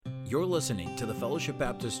You're listening to the Fellowship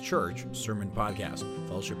Baptist Church Sermon Podcast.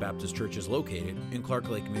 Fellowship Baptist Church is located in Clark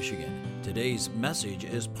Lake, Michigan. Today's message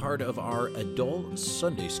is part of our Adult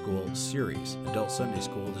Sunday School series. Adult Sunday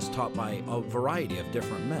School is taught by a variety of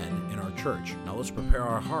different men in our church. Now let's prepare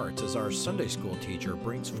our hearts as our Sunday School teacher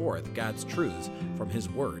brings forth God's truths from His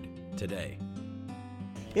Word today.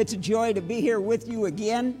 It's a joy to be here with you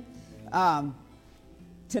again.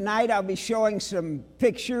 Tonight I'll be showing some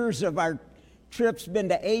pictures of our trips. Been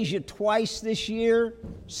to Asia twice this year,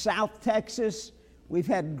 South Texas. We've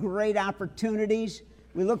had great opportunities.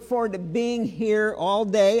 We look forward to being here all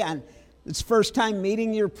day. And it's first time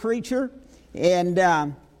meeting your preacher.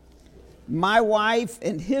 And my wife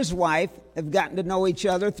and his wife have gotten to know each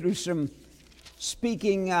other through some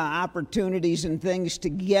speaking opportunities and things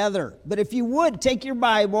together. But if you would, take your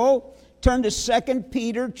Bible, turn to 2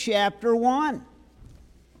 Peter chapter 1.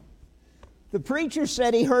 The preacher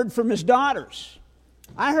said he heard from his daughters.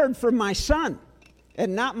 I heard from my son,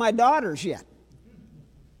 and not my daughters yet.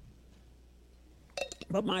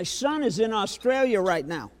 But my son is in Australia right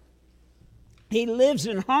now. He lives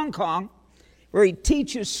in Hong Kong, where he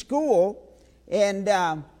teaches school, and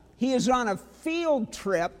he is on a field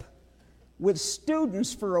trip with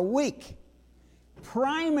students for a week.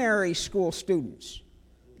 Primary school students.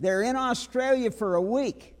 They're in Australia for a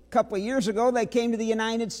week. A couple of years ago, they came to the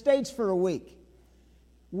United States for a week.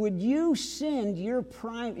 Would you send your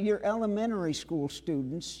elementary school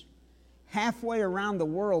students halfway around the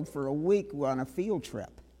world for a week on a field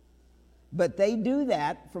trip? But they do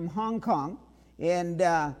that from Hong Kong. And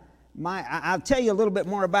I'll tell you a little bit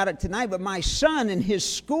more about it tonight, but my son in his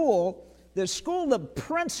school, the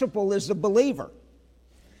principal is a believer.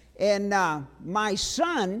 And my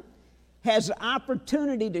son has the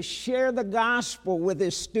opportunity to share the gospel with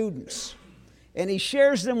his students. And he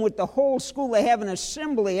shares them with the whole school. They have an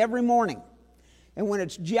assembly every morning. And when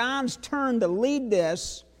it's John's turn to lead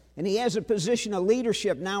this, and he has a position of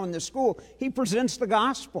leadership now in the school, he presents the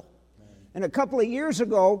gospel. And a couple of years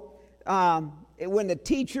ago, when the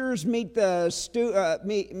teachers meet the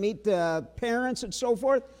parents and so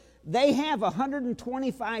forth, they have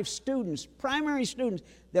 125 students, primary students,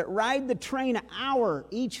 that ride the train an hour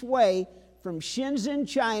each way from Shenzhen,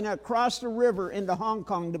 China, across the river into Hong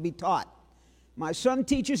Kong to be taught. My son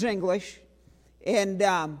teaches English, and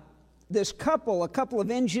this couple, a couple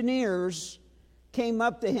of engineers, came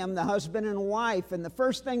up to him, the husband and wife, and the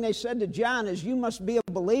first thing they said to John is, "You must be a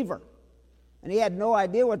believer." And he had no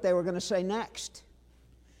idea what they were going to say next.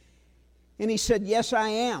 And he said, "Yes, I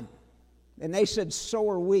am." And they said, "So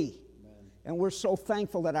are we." Amen. And we're so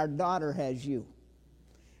thankful that our daughter has you.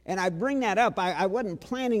 And I bring that up. I wasn't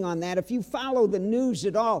planning on that. If you follow the news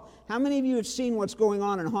at all, how many of you have seen what's going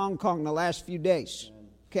on in Hong Kong the last few days?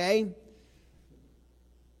 Okay?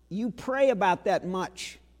 You pray about that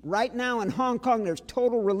much. Right now in Hong Kong, there's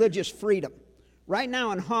total religious freedom. Right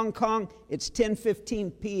now in Hong Kong, it's 10:15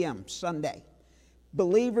 p.m. Sunday.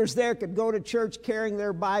 Believers there could go to church carrying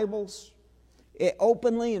their Bibles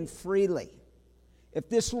openly and freely. If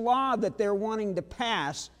this law that they're wanting to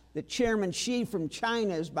pass, that Chairman Xi from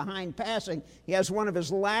China is behind passing, he has one of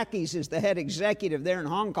his lackeys as the head executive there in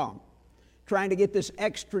Hong Kong, trying to get this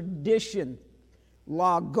extradition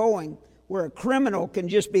law going where a criminal can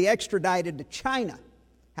just be extradited to China.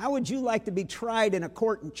 How would you like to be tried in a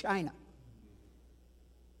court in China?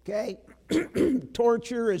 Okay?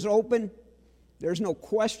 Torture is open. There's no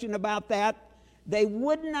question about that. They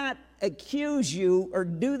would not accuse you or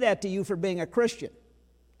do that to you for being a Christian.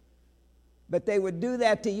 But they would do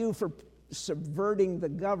that to you for subverting the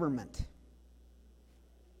government.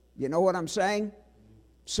 You know what I'm saying?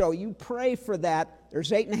 So you pray for that.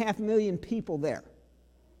 There's 8.5 million people there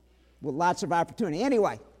with lots of opportunity.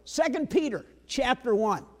 Anyway, 2 Peter chapter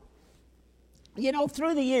 1. You know,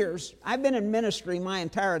 through the years, I've been in ministry my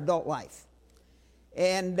entire adult life.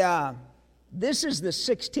 And this is the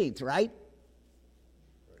 16th, right?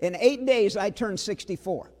 In 8 days, I turned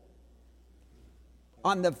 64.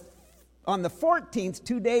 On the 14th,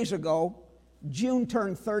 2 days ago, June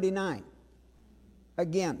turned 39.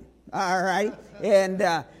 Again, all right?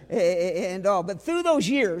 And all. But through those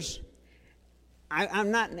years, I'm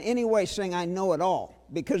not in any way saying I know it all,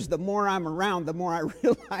 because the more I'm around, the more I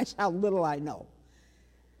realize how little I know.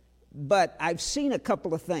 But I've seen a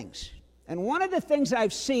couple of things. And one of the things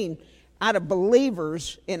I've seen out of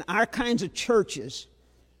believers in our kinds of churches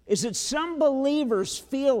is that some believers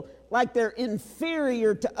feel like they're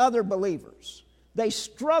inferior to other believers. They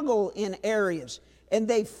struggle in areas, and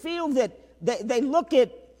they feel that they look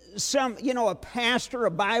at a pastor,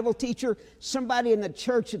 a Bible teacher, somebody in the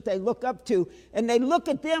church that they look up to, and they look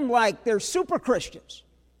at them like they're super Christians.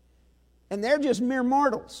 And they're just mere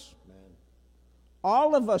mortals.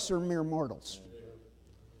 All of us are mere mortals.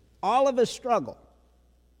 All of us struggle.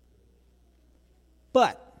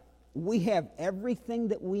 But we have everything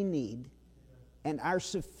that we need, and our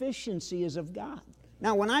sufficiency is of God.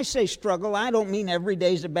 Now, when I say struggle, I don't mean every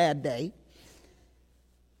day's a bad day.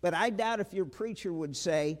 But I doubt if your preacher would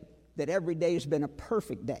say that every day has been a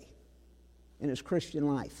perfect day in his Christian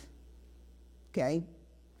life. Okay?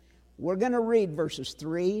 We're going to read verses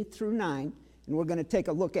 3 through 9, and we're going to take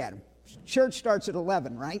a look at them. Church starts at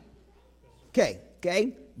 11, right? Okay.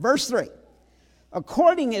 Verse 3.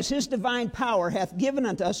 According as his divine power hath given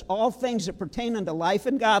unto us all things that pertain unto life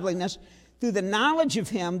and godliness, through the knowledge of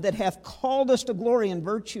him that hath called us to glory and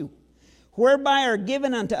virtue, whereby are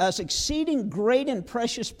given unto us exceeding great and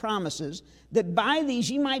precious promises, that by these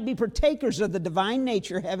ye might be partakers of the divine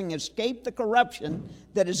nature, having escaped the corruption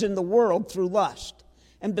that is in the world through lust.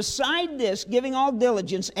 And beside this, giving all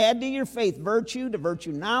diligence, add to your faith virtue, to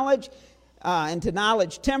virtue knowledge, and to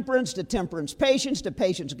knowledge temperance, to temperance patience, to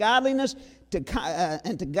patience godliness,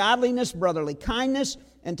 and to godliness brotherly kindness,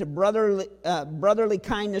 and to brotherly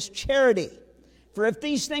kindness charity. For if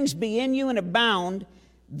these things be in you and abound,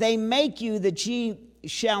 they make you that ye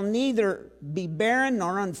shall neither be barren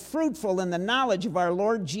nor unfruitful in the knowledge of our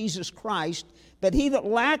Lord Jesus Christ. But he that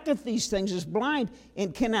lacketh these things is blind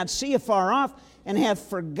and cannot see afar off, and hath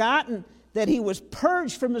forgotten that he was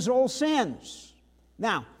purged from his old sins.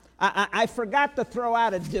 Now, I forgot to throw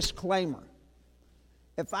out a disclaimer.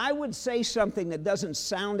 If I would say something that doesn't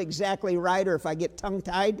sound exactly right, or if I get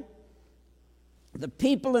tongue-tied, the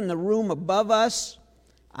people in the room above us,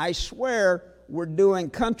 I swear, were doing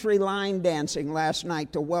country line dancing last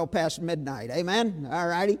night till well past midnight. Amen? All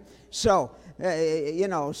righty? So,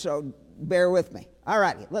 so bear with me. All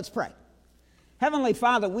righty, let's pray. Heavenly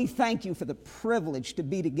Father, we thank you for the privilege to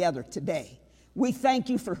be together today. We thank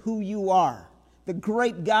you for who you are, the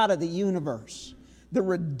great God of the universe, the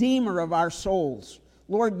Redeemer of our souls.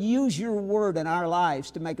 Lord, use your word in our lives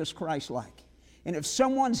to make us Christ-like. And if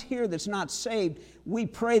someone's here that's not saved, we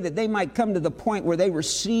pray that they might come to the point where they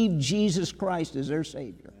receive Jesus Christ as their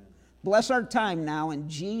Savior. Bless our time now in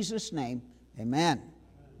Jesus' name. Amen.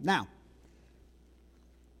 Now,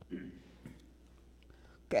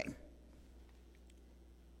 okay.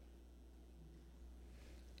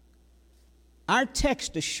 Our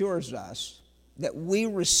text assures us that we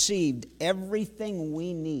received everything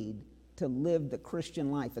we need to live the Christian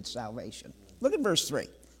life at salvation. Look at verse 3.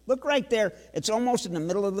 Look right there. It's almost in the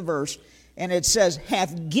middle of the verse. And it says,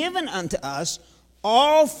 hath given unto us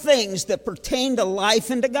all things that pertain to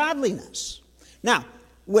life and to godliness. Now,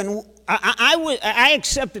 when I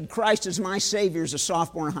accepted Christ as my Savior as a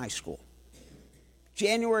sophomore in high school,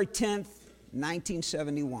 January 10th,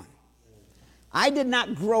 1971. I did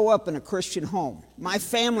not grow up in a Christian home. My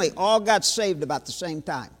family all got saved about the same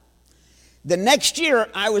time. The next year,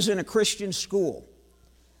 I was in a Christian school.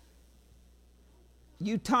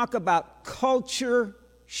 You talk about culture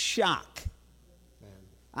shock.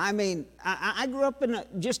 I mean, I grew up in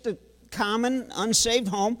just a common, unsaved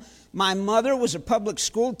home. My mother was a public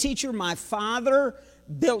school teacher. My father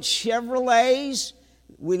built Chevrolets.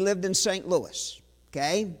 We lived in St. Louis,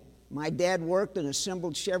 okay? My dad worked and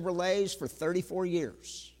assembled Chevrolets for 34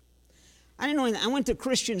 years. I didn't know anything. I went to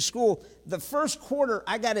Christian school. The first quarter,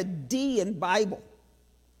 I got a D in Bible.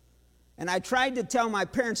 And I tried to tell my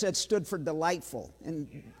parents that stood for delightful,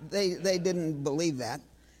 and they didn't believe that.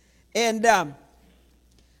 And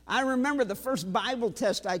I remember the first Bible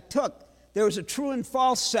test I took, there was a true and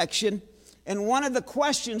false section, and one of the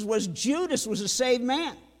questions was Judas was a saved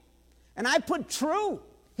man. And I put true.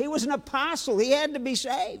 He was an apostle. He had to be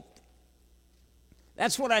saved.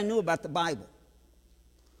 That's what I knew about the Bible.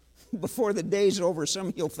 Before the day's over, some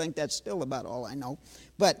of you'll think that's still about all I know.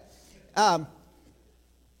 But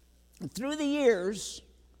through the years,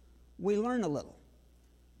 we learn a little.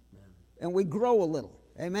 And we grow a little.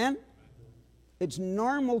 Amen? It's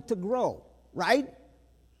normal to grow, right?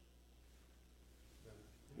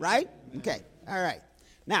 Right? Okay, all right.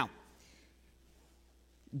 Now,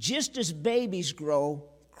 just as babies grow,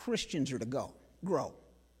 Christians are to grow.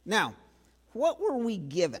 Now, what were we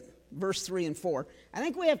given? Verse 3 and 4. I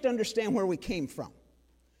think we have to understand where we came from.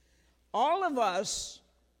 All of us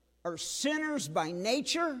are sinners by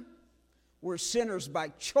nature. We're sinners by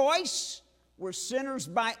choice. We're sinners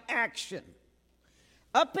by action.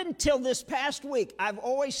 Up until this past week, I've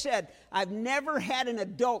always said I've never had an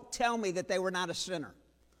adult tell me that they were not a sinner.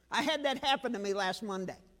 I had that happen to me last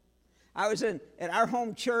Monday. I was at our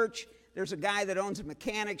home church. There's a guy that owns a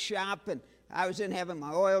mechanic shop, and I was in having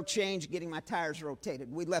my oil changed, getting my tires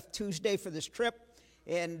rotated. We left Tuesday for this trip,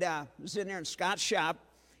 and was in there in Scott's shop,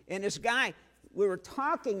 and this guy we were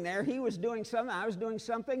talking there. He was doing something, I was doing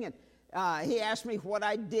something, and he asked me what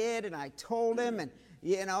I did, and I told him, and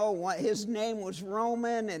his name was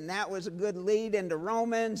Roman, and that was a good lead into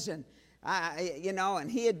Romans, and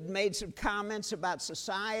and he had made some comments about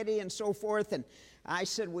society and so forth, and I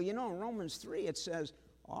said, well, in Romans 3 it says,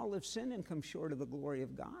 all have sinned and come short of the glory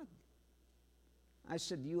of God. I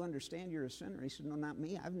said, do you understand you're a sinner? He said, no, not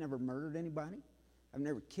me. I've never murdered anybody. I've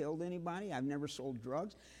never killed anybody. I've never sold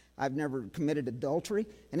drugs. I've never committed adultery.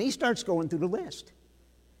 And he starts going through the list.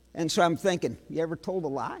 And so I'm thinking, you ever told a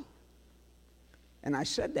lie? And I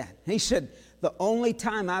said that. He said, the only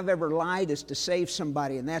time I've ever lied is to save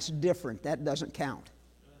somebody, and that's different. That doesn't count.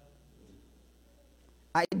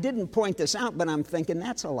 I didn't point this out, but I'm thinking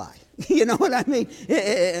that's a lie. You know what I mean?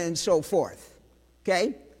 And so forth.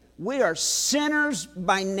 Okay? We are sinners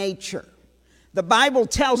by nature. The Bible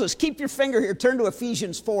tells us, keep your finger here, turn to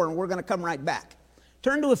Ephesians 4, and we're going to come right back.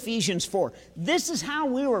 Turn to Ephesians 4. This is how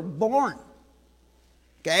we were born.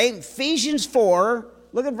 Okay? Ephesians 4,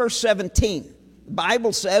 look at verse 17. The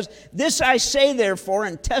Bible says, this I say therefore,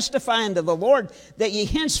 and testify unto the Lord, that ye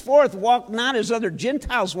henceforth walk not as other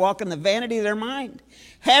Gentiles walk in the vanity of their mind,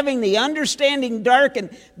 having the understanding darkened,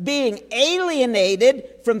 being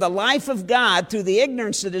alienated from the life of God through the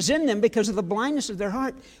ignorance that is in them because of the blindness of their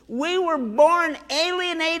heart. We were born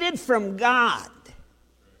alienated from God.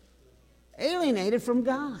 Alienated from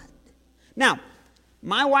God. Now,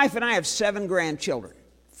 my wife and I have 7 grandchildren,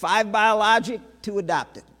 5 biologic, 2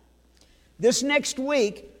 adopted. This next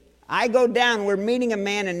week, I go down, we're meeting a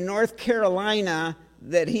man in North Carolina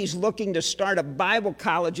that he's looking to start a Bible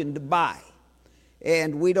college in Dubai.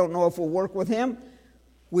 And we don't know if we'll work with him.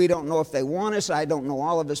 We don't know if they want us. I don't know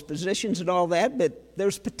all of his positions and all that, but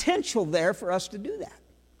there's potential there for us to do that.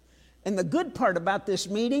 And the good part about this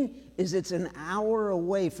meeting is it's an hour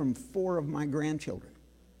away from 4 of my grandchildren.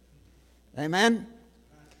 Amen?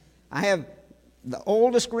 I have the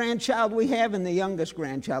oldest grandchild we have and the youngest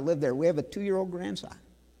grandchild live there. We have a 2-year-old grandson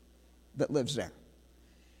that lives there.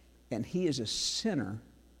 And he is a sinner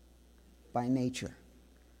by nature.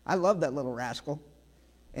 I love that little rascal.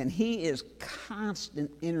 And he is constant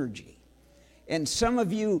energy. And some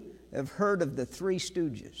of you have heard of the Three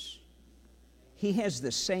Stooges. He has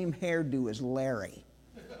the same hairdo as Larry.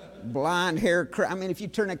 Blonde hair. I mean, if you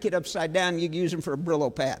turn a kid upside down, you can use him for a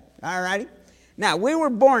Brillo pad. All righty? Now, we were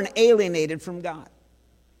born alienated from God.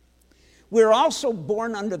 We're also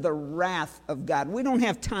born under the wrath of God. We don't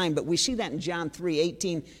have time, but we see that in John 3,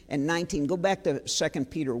 18 and 19. Go back to 2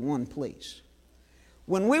 Peter 1, please.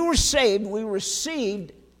 When we were saved, we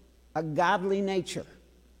received a godly nature.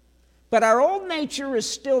 But our old nature is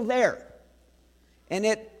still there. And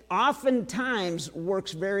it oftentimes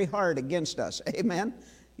works very hard against us. Amen?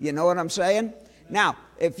 You know what I'm saying? Now,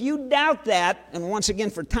 if you doubt that, and once again,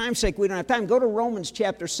 for time's sake, we don't have time, go to Romans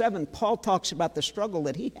chapter 7. Paul talks about the struggle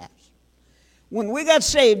that he has. When we got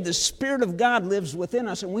saved, the Spirit of God lives within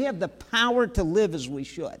us, and we have the power to live as we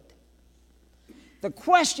should. The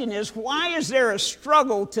question is, why is there a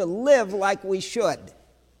struggle to live like we should?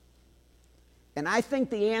 And I think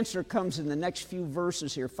the answer comes in the next few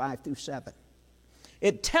verses here, 5 through 7.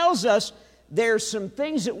 It tells us there's some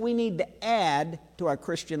things that we need to add to our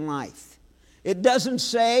Christian life. It doesn't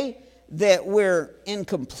say that we're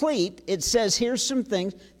incomplete. It says here's some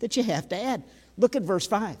things that you have to add. Look at verse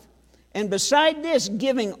 5. And beside this,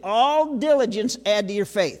 giving all diligence, add to your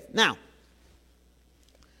faith. Now,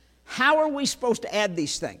 how are we supposed to add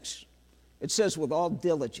these things? It says with all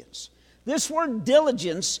diligence. This word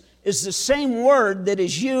diligence is the same word that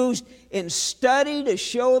is used in study to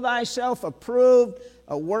show thyself approved,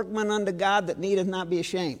 a workman unto God that needeth not be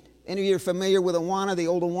ashamed. Any of you are familiar with Awana, the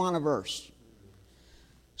old Awana verse?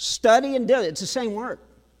 Study and diligence, it's the same word.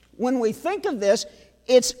 When we think of this,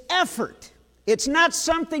 it's effort. It's not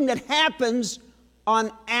something that happens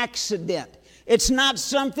on accident. It's not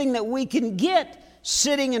something that we can get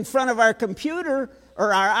sitting in front of our computer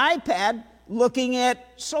or our iPad looking at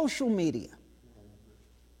social media.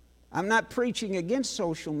 I'm not preaching against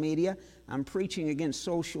social media. I'm preaching against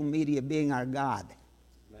social media being our God.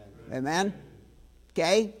 Amen?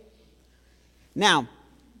 Okay? Now,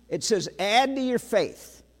 it says, add to your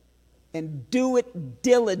faith and do it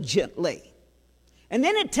diligently. And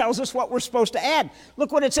then it tells us what we're supposed to add.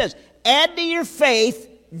 Look what it says. Add to your faith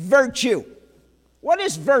virtue. What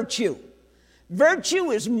is virtue?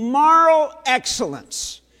 Virtue is moral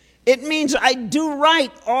excellence. It means I do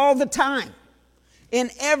right all the time, in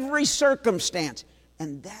every circumstance.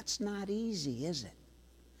 And that's not easy, is it?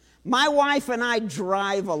 My wife and I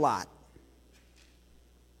drive a lot.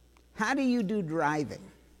 How do you do driving?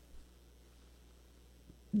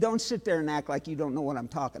 Don't sit there and act like you don't know what I'm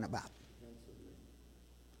talking about.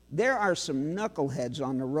 There are some knuckleheads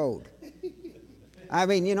on the road. I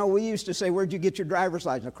mean, we used to say, where'd you get your driver's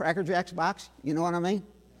license? A Cracker Jacks box? You know what I mean?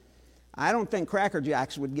 I don't think Cracker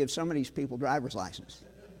Jacks would give some of these people driver's license.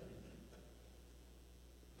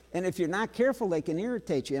 And if you're not careful, they can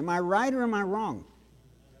irritate you. Am I right or am I wrong?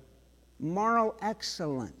 Moral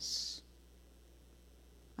excellence.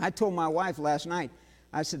 I told my wife last night,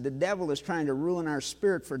 I said, the devil is trying to ruin our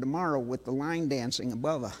spirit for tomorrow with the line dancing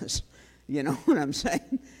above us. You know what I'm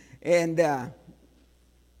saying? And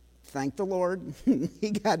thank the Lord,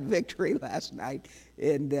 he got victory last night,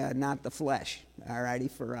 and not the flesh, all righty,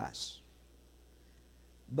 for us.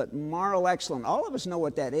 But moral excellence, all of us know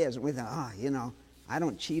what that is. We think, I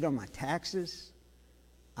don't cheat on my taxes.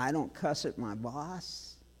 I don't cuss at my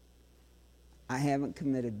boss. I haven't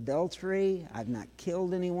committed adultery. I've not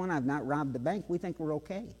killed anyone. I've not robbed the bank. We think we're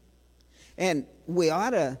okay. And we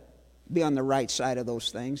ought to be on the right side of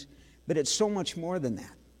those things, but it's so much more than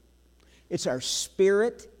that. It's our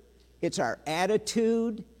spirit. It's our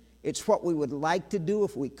attitude. It's what we would like to do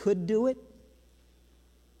if we could do it.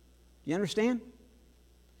 You understand?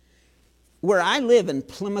 Where I live in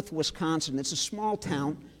Plymouth, Wisconsin, it's a small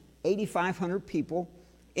town, 8,500 people.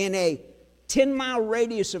 In a 10-mile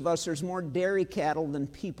radius of us, there's more dairy cattle than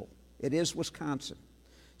people. It is Wisconsin.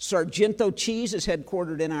 Sargento Cheese is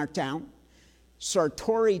headquartered in our town.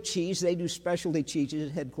 Sartori Cheese, they do specialty cheeses,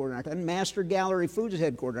 is headquartered in our town. Master Gallery Foods is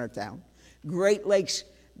headquartered in our town. Great Lakes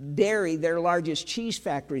Dairy, their largest cheese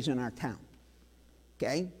factories in our town.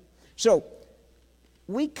 Okay? So,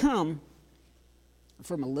 we come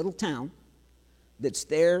from a little town that's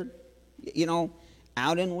there,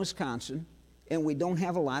 out in Wisconsin, and we don't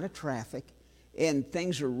have a lot of traffic, and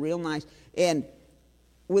things are real nice. And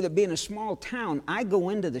with it being a small town, I go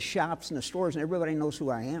into the shops and the stores, and everybody knows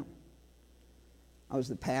who I am. I was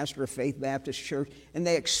the pastor of Faith Baptist Church, and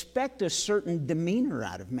they expect a certain demeanor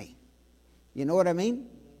out of me. You know what I mean?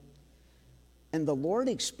 And the Lord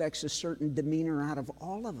expects a certain demeanor out of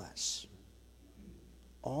all of us,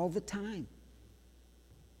 all the time.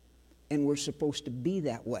 And we're supposed to be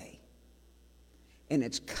that way. And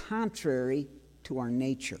it's contrary to our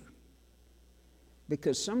nature.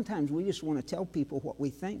 Because sometimes we just want to tell people what we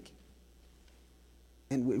think.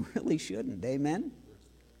 And we really shouldn't, amen?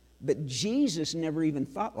 But Jesus never even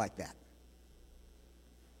thought like that.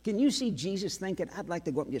 Can you see Jesus thinking, I'd like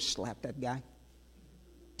to go up and just slap that guy?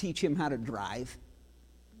 Teach him how to drive?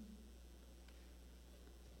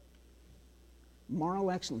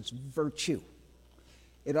 Moral excellence, virtue.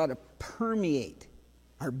 It ought to permeate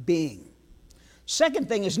our being. Second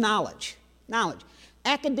thing is knowledge. Knowledge.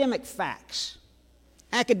 Academic facts.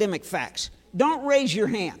 Academic facts. Don't raise your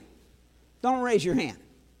hand. Don't raise your hand.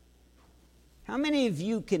 How many of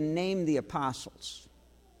you can name the apostles?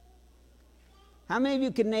 How many of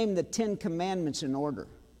you can name the 10 Commandments in order?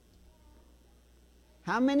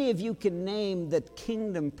 How many of you can name the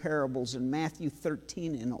kingdom parables in Matthew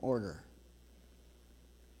 13 in order?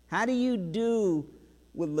 How do you do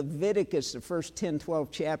with Leviticus, the first 10,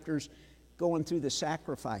 12 chapters, going through the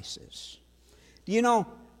sacrifices? Do you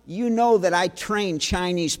know that I train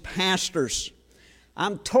Chinese pastors.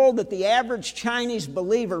 I'm told that the average Chinese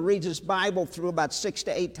believer reads his Bible through about 6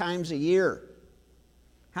 to 8 times a year.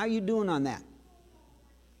 How are you doing on that?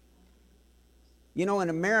 In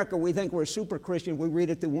America, we think we're super Christian. We read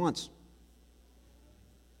it through once.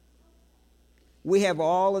 We have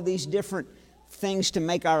all of these different things to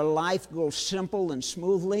make our life go simple and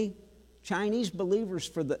smoothly. Chinese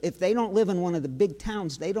believers, if they don't live in one of the big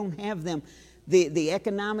towns, they don't have them. The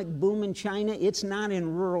economic boom in China, it's not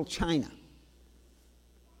in rural China.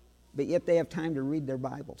 But yet they have time to read their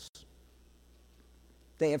Bibles.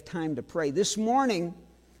 They have time to pray. This morning,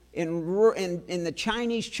 in the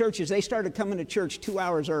Chinese churches, they started coming to church 2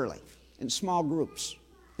 hours early in small groups.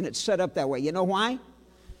 And it's set up that way. You know why?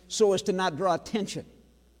 So as to not draw attention.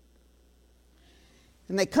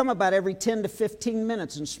 And they come about every 10 to 15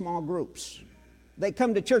 minutes in small groups. They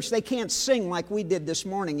come to church. They can't sing like we did this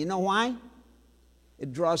morning. You know why?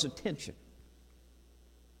 It draws attention.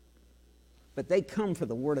 But they come for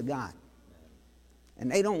the Word of God.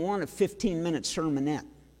 And they don't want a 15-minute sermonette.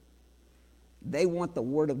 They want the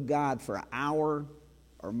Word of God for an hour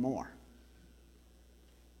or more.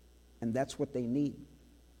 And that's what they need.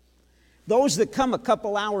 Those that come a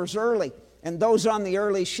couple hours early and those on the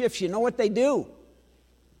early shifts, you know what they do?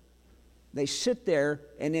 They sit there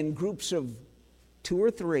and in groups of 2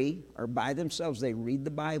 or 3 or by themselves, they read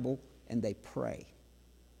the Bible and they pray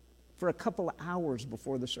for a couple of hours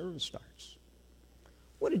before the service starts.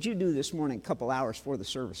 What did you do this morning a couple hours before the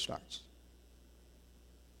service starts?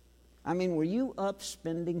 I mean, were you up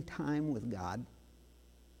spending time with God?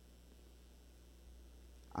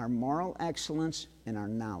 our moral excellence and our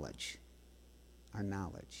knowledge. Our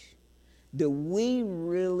knowledge. Do we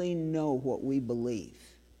really know what we believe?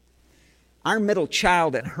 Our middle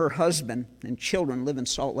child and her husband and children live in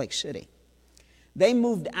Salt Lake City. They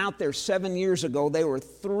moved out there 7 years ago. They were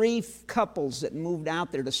 3 couples that moved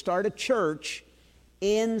out there to start a church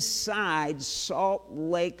inside Salt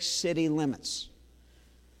Lake City limits.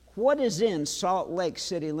 What is in Salt Lake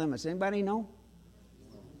City limits? Anybody know?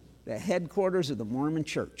 The headquarters of the Mormon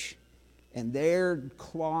Church. And their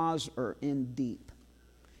claws are in deep.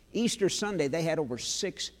 Easter Sunday, they had over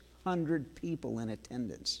 600 people in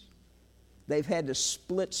attendance. They've had to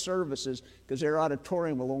split services because their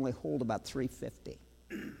auditorium will only hold about 350.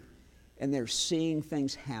 And they're seeing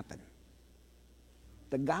things happen.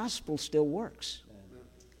 The gospel still works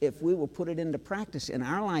if we will put it into practice in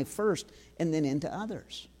our life first and then into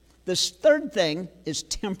others. The third thing is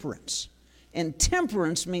temperance. And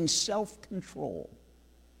temperance means self-control.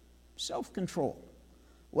 Self-control.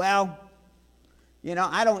 Well,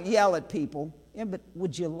 I don't yell at people. Yeah, but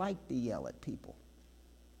would you like to yell at people?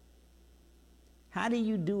 How do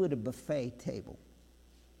you do at a buffet table?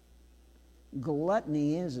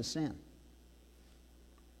 Gluttony is a sin.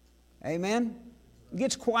 Amen? It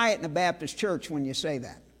gets quiet in the Baptist church when you say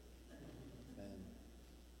that.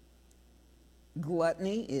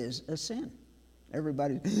 Gluttony is a sin.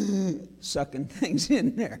 Everybody's sucking things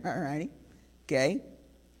in there, all righty? Okay?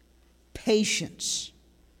 Patience.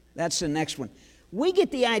 That's the next one. We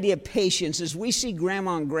get the idea of patience as we see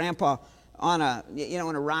Grandma and Grandpa in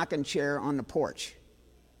a rocking chair on the porch.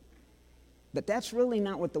 But that's really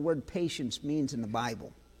not what the word patience means in the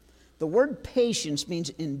Bible. The word patience means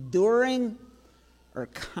enduring or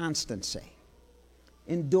constancy.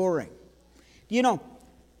 Enduring.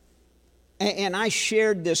 And I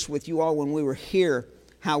shared this with you all when we were here,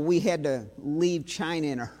 how we had to leave China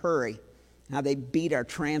in a hurry, how they beat our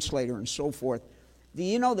translator and so forth. Do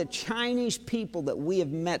you know the Chinese people that we have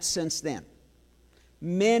met since then?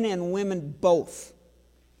 Men and women both.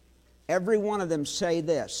 Every one of them say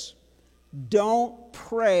this: don't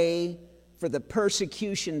pray for the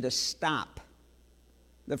persecution to stop.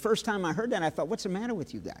 The first time I heard that, I thought, what's the matter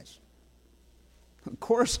with you guys? Of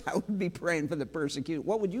course I would be praying for the persecution.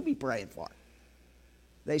 What would you be praying for?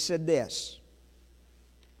 They said this: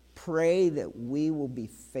 pray that we will be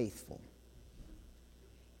faithful.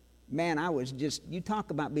 Man, you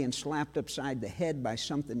talk about being slapped upside the head by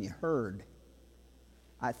something you heard.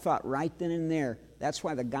 I thought right then and there, that's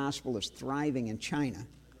why the gospel is thriving in China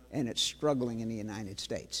and it's struggling in the United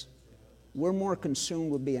States. We're more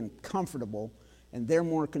consumed with being comfortable, and they're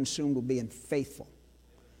more consumed with being faithful.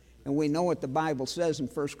 And we know what the Bible says in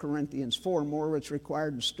 1 Corinthians 4, more it's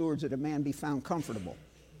required in stewards that a man be found comfortable.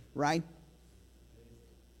 Right?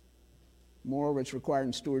 More it's required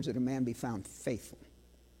in stewards that a man be found faithful.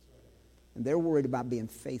 And they're worried about being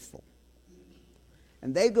faithful.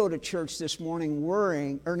 And they go to church this morning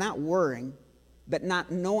but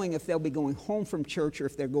not knowing if they'll be going home from church or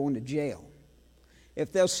if they're going to jail.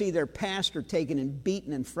 If they'll see their pastor taken and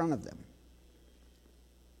beaten in front of them.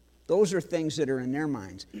 Those are things that are in their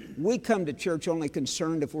minds. We come to church only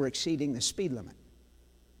concerned if we're exceeding the speed limit.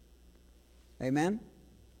 Amen?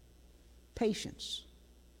 Patience.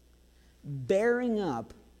 Bearing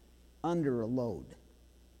up under a load.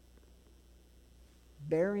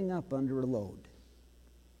 Bearing up under a load.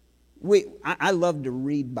 I love to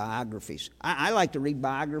read biographies. I like to read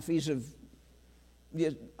biographies of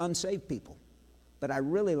unsaved people. But I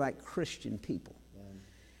really like Christian people.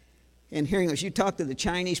 And hearing this, you talk to the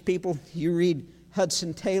Chinese people, you read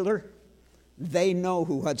Hudson Taylor, they know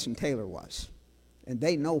who Hudson Taylor was. And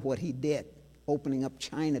they know what he did, opening up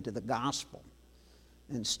China to the gospel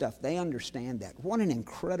and stuff. They understand that. What an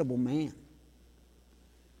incredible man.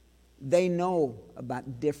 They know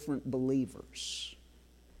about different believers.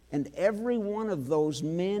 And every one of those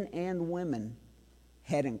men and women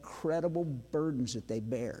had incredible burdens that they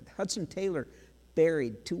bared. Hudson Taylor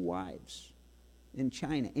buried 2 wives in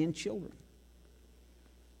China and children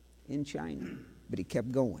in China. But he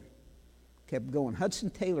kept going. Kept going. Hudson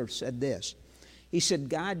Taylor said this. He said,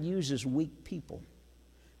 God uses weak people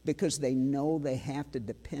because they know they have to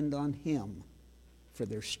depend on Him for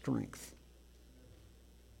their strength.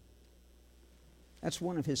 That's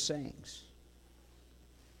one of his sayings.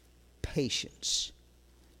 Patience.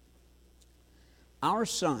 Our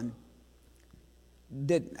son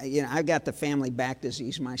I got the family back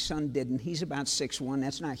disease. My son didn't. He's about 6'1".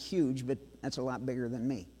 That's not huge, but that's a lot bigger than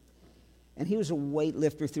me. And he was a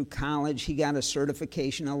weightlifter through college. He got a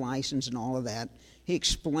certification, a license, and all of that. He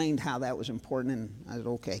explained how that was important, and I said,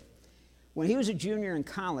 okay. When he was a junior in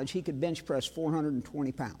college, he could bench press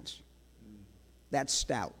 420 pounds. That's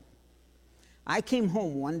stout. I came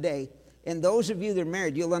home one day, and those of you that are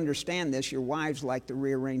married, you'll understand this. Your wives like to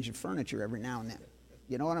rearrange the furniture every now and then.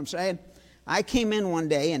 You know what I'm saying? I came in one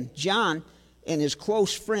day, and John and his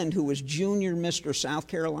close friend, who was Junior Mr. South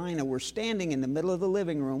Carolina, were standing in the middle of the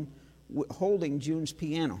living room holding June's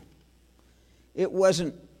piano. It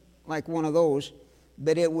wasn't like one of those,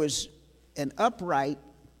 but it was an upright,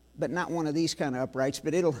 but not one of these kind of uprights,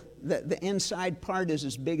 but the inside part is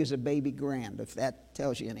as big as a baby grand, if that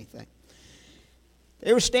tells you anything.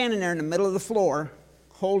 They were standing there in the middle of the floor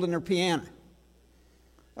holding their piano.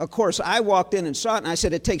 Of course, I walked in and saw it, and I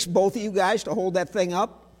said, it takes both of you guys to hold that thing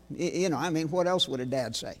up? You know, I mean, what else would a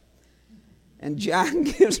dad say? And John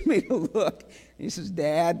gives me the look. He says,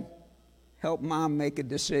 Dad, help Mom make a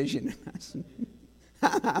decision. I said,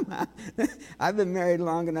 I've been married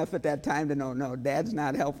long enough at that time to know, no, Dad's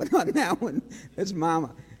not helping on that one. It's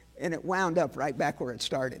Mama. And it wound up right back where it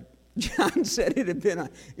started. John said it had been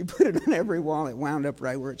he put it on every wall. It wound up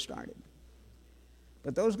right where it started.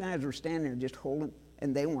 But those guys were standing there just holding,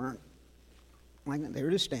 and they weren't. Like, they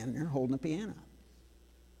were just standing there holding the piano.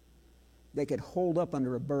 They could hold up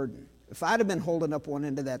under a burden. If I'd have been holding up one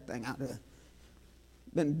end of that thing, I'd have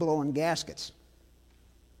been blowing gaskets.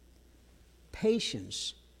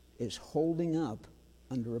 Patience is holding up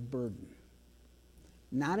under a burden.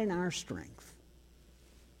 Not in our strength,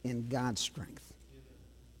 in God's strength.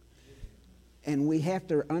 And we have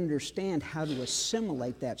to understand how to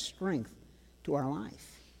assimilate that strength to our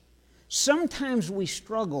life. Sometimes we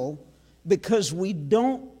struggle because we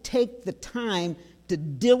don't take the time to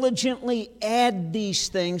diligently add these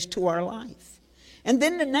things to our life. And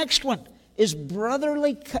then the next one is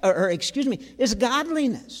is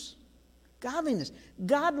godliness. Godliness,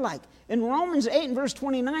 godlike. In Romans 8 and verse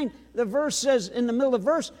 29, the verse says in the middle of the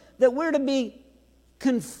verse that we're to be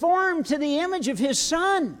conformed to the image of His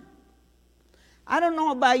Son. I don't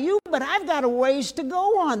know about you, but I've got a ways to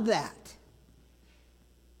go on that.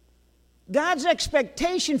 God's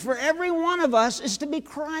expectation for every one of us is to be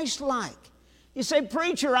Christ-like. You say,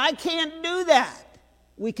 preacher, I can't do that.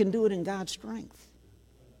 We can do it in God's strength.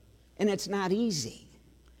 And it's not easy.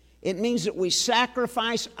 It means that we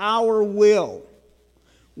sacrifice our will.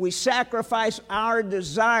 We sacrifice our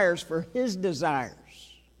desires for His desires.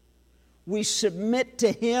 We submit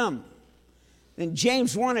to Him. In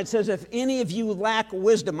James 1, it says, if any of you lack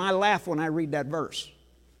wisdom, I laugh when I read that verse.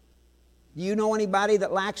 Do you know anybody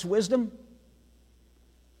that lacks wisdom?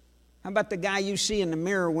 How about the guy you see in the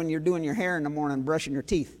mirror when you're doing your hair in the morning, brushing your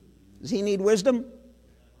teeth? Does he need wisdom?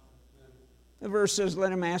 The verse says,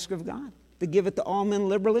 let him ask of God, to give it to all men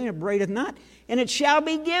liberally, and upbraideth not, and it shall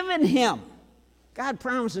be given him. God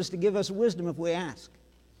promises to give us wisdom if we ask.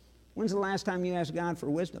 When's the last time you asked God for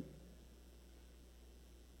wisdom?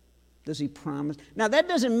 Does He promise? Now, that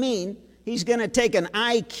doesn't mean He's going to take an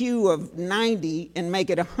IQ of 90 and make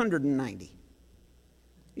it 190.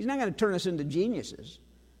 He's not going to turn us into geniuses.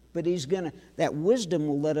 But that wisdom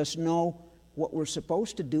will let us know what we're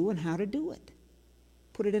supposed to do and how to do it.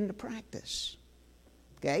 Put it into practice.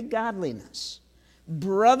 Okay, godliness.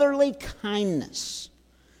 Brotherly kindness.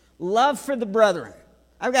 Love for the brethren.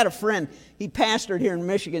 I've got a friend, he pastored here in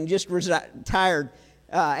Michigan, just retired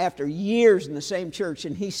after years in the same church,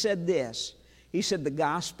 and he said this. He said, the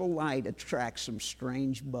gospel light attracts some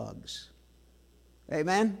strange bugs.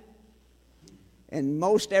 Amen? And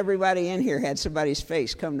most everybody in here had somebody's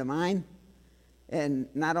face come to mind. And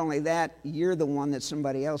not only that, you're the one that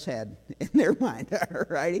somebody else had in their mind, all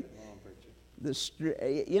righty?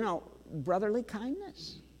 Brotherly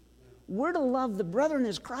kindness. We're to love the brethren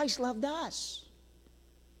as Christ loved us.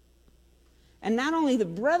 And not only the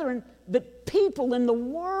brethren, but people in the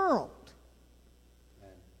world.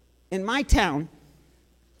 In my town,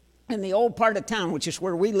 in the old part of town, which is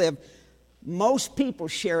where we live, most people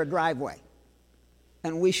share a driveway.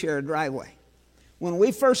 And we share a driveway. When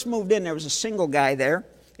we first moved in, there was a single guy there,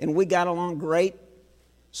 and we got along great.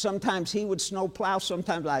 Sometimes he would snowplow,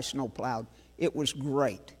 sometimes I snowplowed. It was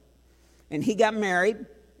great. And he got married,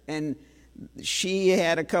 and she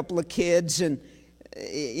had a couple of kids, and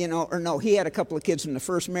he had a couple of kids from the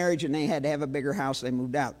first marriage, and they had to have a bigger house. They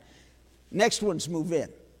moved out. Next ones move in.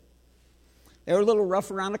 They were a little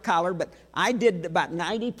rough around the collar, but I did about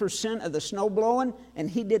 90% of the snow blowing, and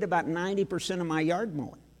he did about 90% of my yard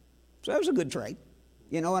mowing. So that was a good trade.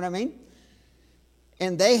 You know what I mean?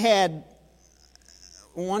 And they had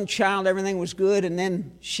one child, everything was good, and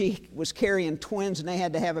then she was carrying twins, and they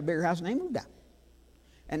had to have a bigger house, and they moved out.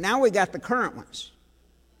 And now we got the current ones.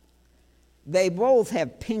 They both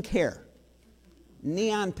have pink hair,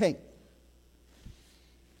 neon pink.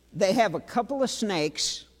 They have a couple of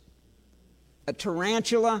snakes, a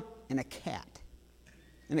tarantula, and a cat.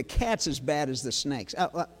 And a cat's as bad as the snakes.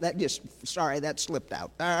 Oh, that slipped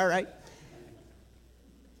out. All right.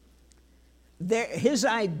 His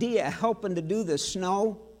idea helping to do the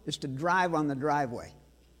snow is to drive on the driveway.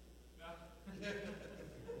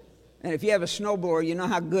 And if you have a snowblower, you know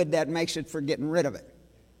how good that makes it for getting rid of it.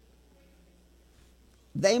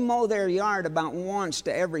 They mow their yard about once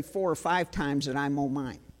to every 4 or 5 times that I mow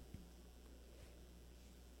mine.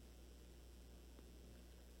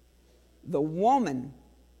 The woman,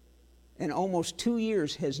 in almost 2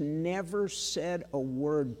 years, has never said a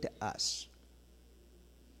word to us.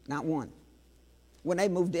 Not one. When they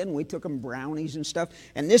moved in, we took them brownies and stuff.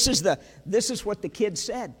 And this is what the kid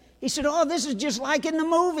said. He said, "Oh, this is just like in the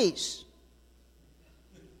movies."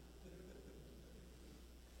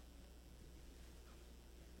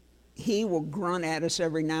 He will grunt at us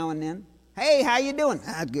every now and then. "Hey, how you doing?"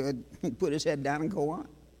 "Ah, good." Put his head down and go on.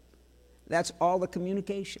 That's all the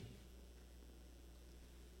communication.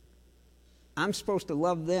 I'm supposed to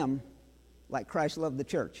love them like Christ loved the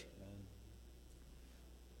church.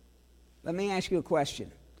 Let me ask you a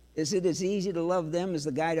question. Is it as easy to love them as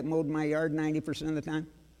the guy that mowed my yard 90% of the time?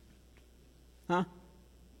 Huh?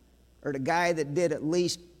 Or the guy that did at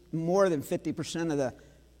least more than 50% of the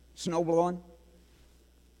snow blowing?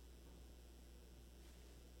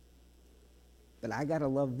 But I got to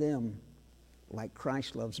love them like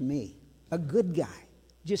Christ loves me. A good guy.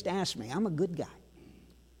 Just ask me. I'm a good guy.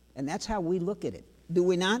 And that's how we look at it. Do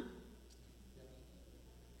we not?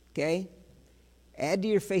 Okay? Add to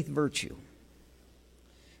your faith virtue.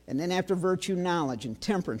 And then after virtue, knowledge and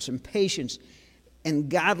temperance and patience and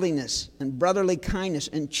godliness and brotherly kindness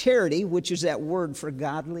and charity, which is that word for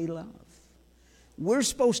godly love. We're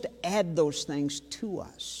supposed to add those things to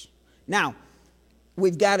us. Now,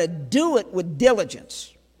 we've got to do it with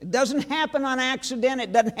diligence. It doesn't happen on accident.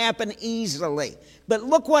 It doesn't happen easily. But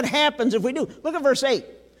look what happens if we do. Look at verse 8.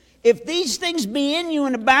 "If these things be in you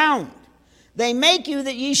and abound, they make you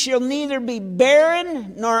that ye shall neither be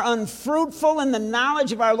barren nor unfruitful in the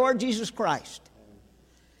knowledge of our Lord Jesus Christ."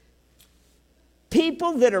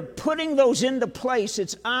 People that are putting those into place,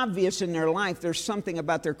 it's obvious in their life there's something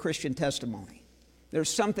about their Christian testimony. There's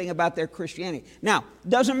something about their Christianity. Now,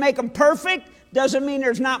 doesn't make them perfect, doesn't mean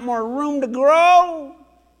there's not more room to grow,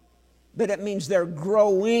 but it means they're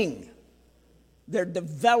growing. They're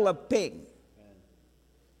developing.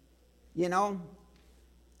 You know,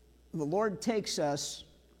 the Lord takes us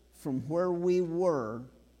from where we were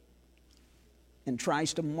and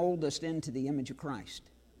tries to mold us into the image of Christ.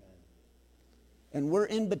 And we're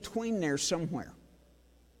in between there somewhere.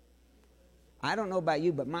 I don't know about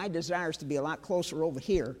you, but my desire is to be a lot closer over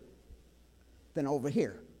here than over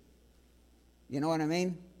here. You know what I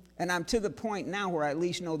mean? And I'm to the point now where I at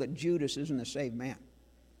least know that Judas isn't a saved man.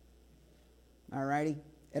 All righty?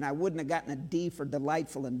 And I wouldn't have gotten a D for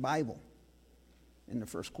delightful in Bible in the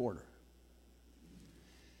first quarter.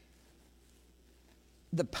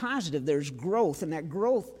 The positive, there's growth, and that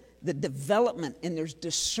growth, the development, and there's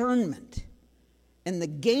discernment. And the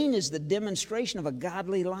gain is the demonstration of a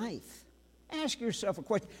godly life. Ask yourself a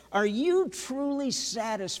question. Are you truly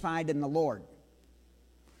satisfied in the Lord?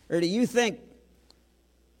 Or do you think,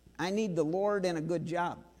 I need the Lord in a good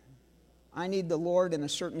job? I need the Lord in a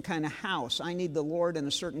certain kind of house. I need the Lord in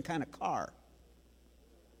a certain kind of car.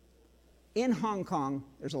 In Hong Kong,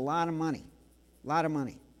 there's a lot of money. A lot of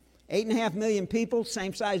money. 8.5 million people,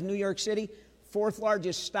 same size New York City, 4th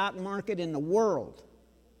largest stock market in the world.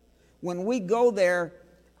 When we go there,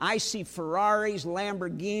 I see Ferraris,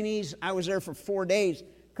 Lamborghinis. I was there for 4 days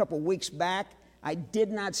a couple weeks back. I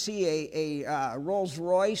did not see a Rolls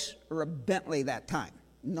Royce or a Bentley that time.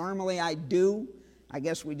 Normally I do. I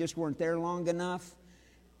guess we just weren't there long enough.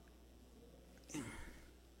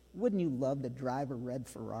 Wouldn't you love to drive a red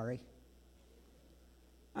Ferrari?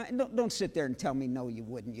 Don't sit there and tell me no, you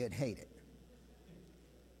wouldn't. You'd hate it.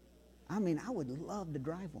 I mean, I would love to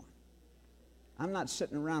drive one. I'm not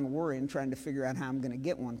sitting around worrying, trying to figure out how I'm going to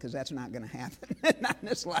get one, because that's not going to happen. Not in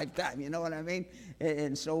this lifetime, you know what I mean?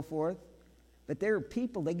 And so forth. But there are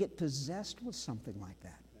people, they get possessed with something like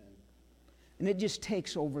that. And it just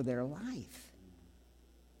takes over their life.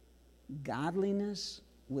 Godliness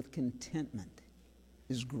with contentment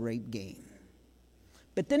is great gain.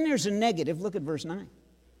 But then there's a negative. Look at verse 9.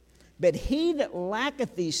 But he that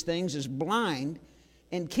lacketh these things is blind,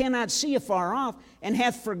 and cannot see afar off, and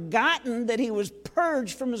hath forgotten that he was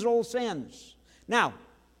purged from his old sins. Now,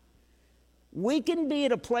 we can be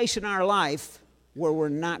at a place in our life where we're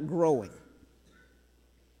not growing,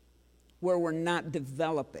 where we're not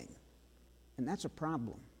developing, and that's a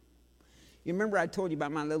problem. You remember I told you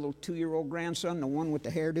about my little 2-year-old grandson, the one with the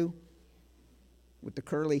hairdo, with the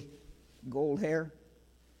curly gold hair?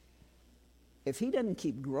 if he doesn't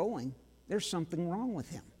keep growing, there's something wrong with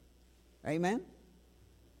him. Amen?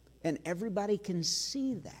 And everybody can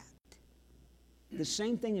see that. The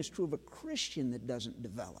same thing is true of a Christian that doesn't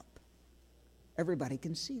develop. Everybody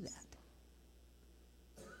can see that.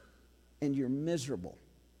 And you're miserable.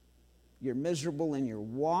 You're miserable in your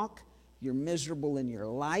walk. You're miserable in your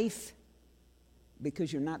life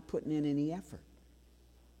because you're not putting in any effort.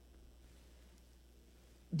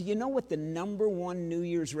 Do you know what the number one New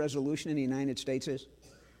Year's resolution in the United States is?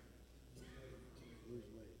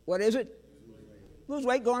 What is it? Lose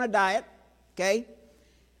weight, go on a diet, okay?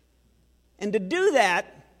 And to do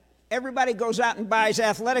that, everybody goes out and buys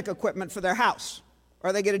athletic equipment for their house,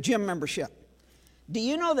 or they get a gym membership. Do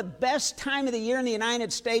you know the best time of the year in the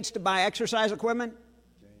United States to buy exercise equipment?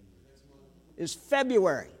 Is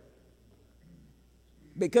February.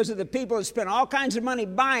 Because of the people that spent all kinds of money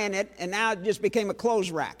buying it, and now it just became a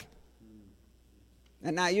clothes rack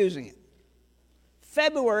and not using it.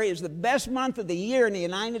 February is the best month of the year in the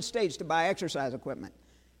United States to buy exercise equipment.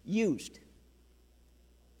 Used.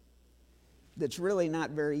 That's really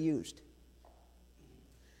not very used.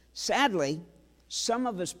 Sadly, some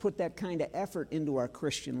of us put that kind of effort into our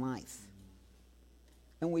Christian life,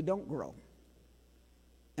 and we don't grow.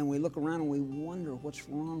 And we look around and we wonder what's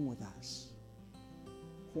wrong with us.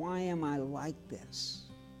 Why am I like this?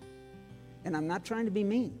 And I'm not trying to be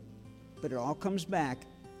mean, but it all comes back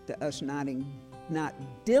to us not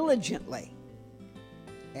diligently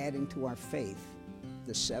adding to our faith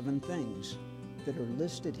the 7 things that are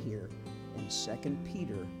listed here in 2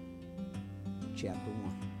 Peter chapter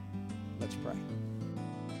 1. Let's pray.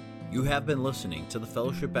 You have been listening to the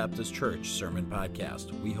Fellowship Baptist Church Sermon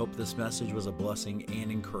Podcast. We hope this message was a blessing and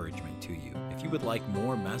encouragement to you. If you would like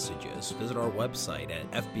more messages, visit our website at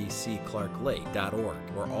fbcclarklake.org,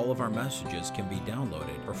 where all of our messages can be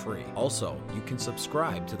downloaded for free. Also, you can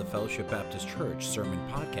subscribe to the Fellowship Baptist Church Sermon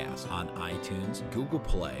Podcast on iTunes, Google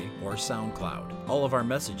Play, or SoundCloud. All of our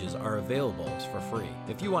messages are available for free.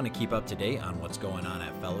 If you want to keep up to date on what's going on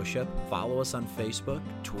at Fellowship, follow us on Facebook,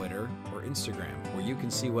 Twitter, or Instagram, where you can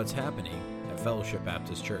see what's happening at Fellowship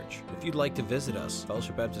Baptist Church. If you'd like to visit us,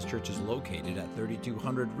 Fellowship Baptist Church is located at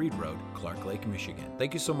 3200 Reed Road, Clark Lake, Michigan.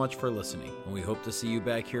 Thank you so much for listening, and we hope to see you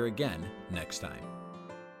back here again next time.